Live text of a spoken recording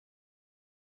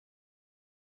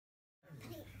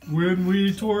When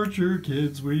we torture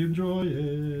kids, we enjoy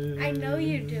it. I know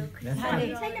you do.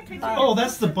 Honey, Take a picture. Oh,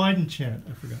 that's the Biden chant.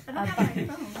 I forgot. I don't have my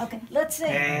phone. okay, let's see.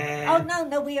 Oh,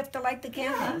 no, we have to light the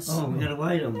candles. Oh, we gotta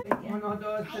light them.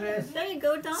 There you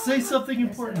go, Donald. Say something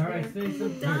important. All right, say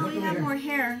something. Donald, you have more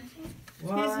hair.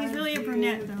 He's really a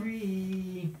brunette, though.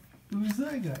 Who's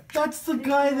that guy? That's the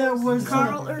guy that was...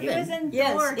 Carl Urban. He was in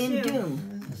Thor, in too.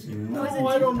 Doom. No,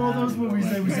 I don't know those movies.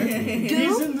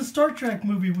 He's in the Star Trek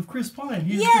movie with Chris Pine.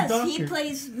 He's the Yes, doctor. he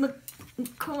plays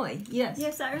McCoy. Yes.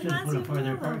 Yes, that Should have reminds put me it of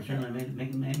further a apart, little shouldn't I?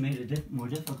 bit. Made it more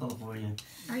difficult for you.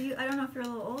 Are you? I don't know if you're a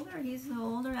little older. He's a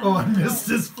little older. Oh, I missed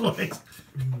his place.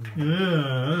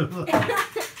 Yeah.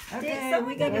 Okay, Someone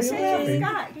we take a got picture to of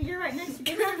Scott. You're right next to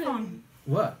Give me your phone.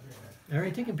 What? I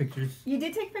already taken pictures. You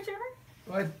did take a picture of her?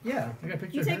 What? Yeah, I got a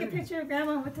picture You of take her. a picture of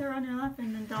Grandma with her on your lap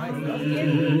and then Donald.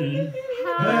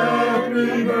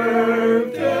 Happy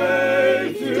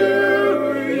birthday to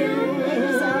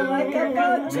you. Sound like a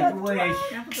bunch Make a of... wish.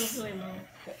 Grandpa goes really low.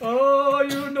 Oh,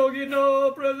 you don't get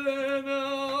no present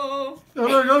now.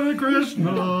 Hare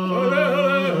Krishna.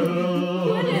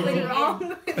 What is wrong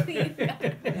with you?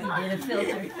 Get a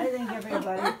filter. I think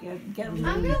everybody can get a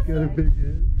Got a big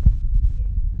head.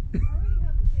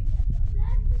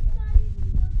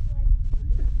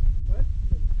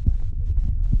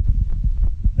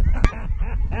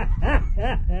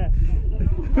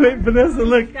 Wait, Vanessa,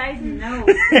 look. Guys know.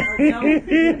 That's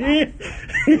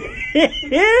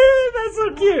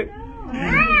so cute.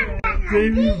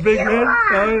 Jamie, big head.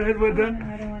 Oh, head went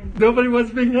down. Nobody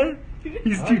wants big head?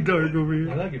 He's too dark over I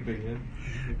here. like it big, man.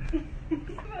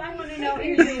 I want to know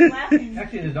if you're laughing.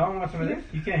 Actually, the dog wants some of this.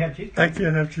 You can't have cheese. I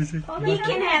can't have cheesecake. He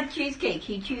can have cheesecake.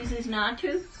 He chooses not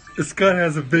to. Scott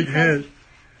has a big head.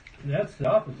 That's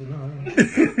the opposite. No,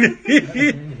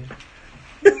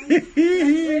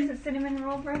 There's a cinnamon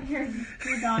roll right here.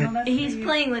 Donald, that's He's for you.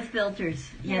 playing with filters.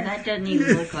 Yeah, that doesn't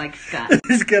even look like Scott.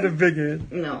 He's got a big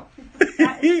head. No.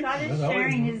 Scott is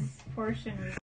sharing his portion with